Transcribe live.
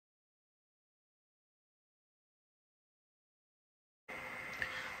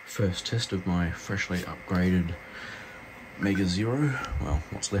First test of my freshly upgraded Mega Zero, well,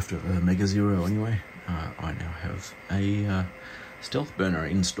 what's left of a Mega Zero anyway. I now have a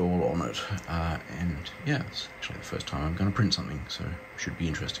Stealthburner install on it, and yeah, it's actually the first time I'm going to print something, so it should be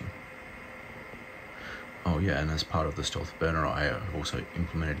interesting. Oh yeah, and as part of the Stealthburner I also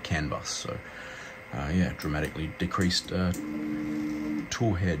implemented CanBus, so yeah, dramatically decreased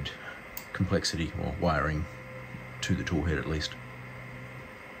toolhead complexity, or wiring to the toolhead at least.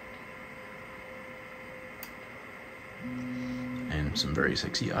 And some very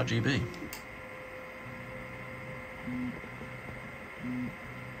sexy RGB.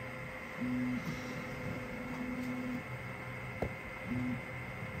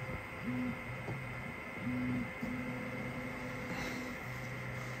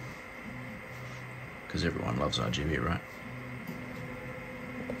 Because everyone loves RGB, right?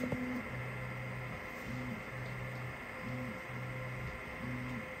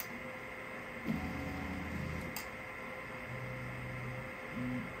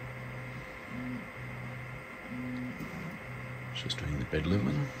 Just doing the bed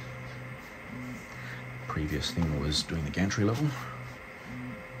level. Previous thing was doing the gantry level.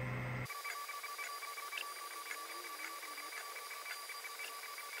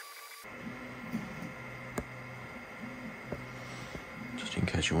 Just in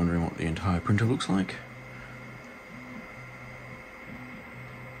case you're wondering what the entire printer looks like.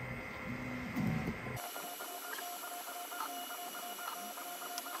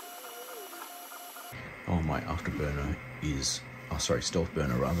 Oh, my Afterburner is,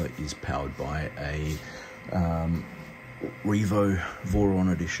 Stealthburner rather, is powered by a Revo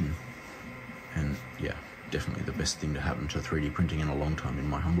Voron Edition. And yeah, definitely the best thing to happen to 3D printing in a long time, in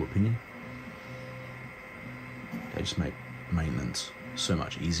my humble opinion. They just make maintenance so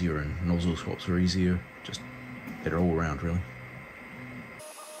much easier, and nozzle swaps are easier, just better all around really.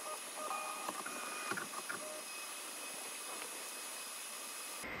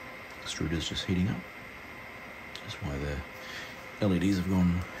 Extruder's just heating up. That's why the LEDs have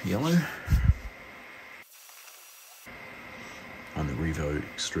gone yellow. On the Revo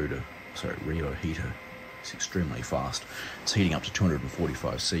Revo heater, it's extremely fast. It's heating up to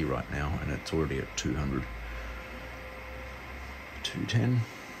 245C right now, and it's already at 200. 210,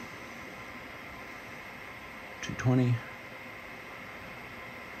 220,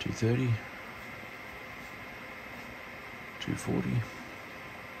 230, 240,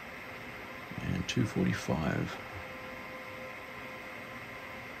 and 245.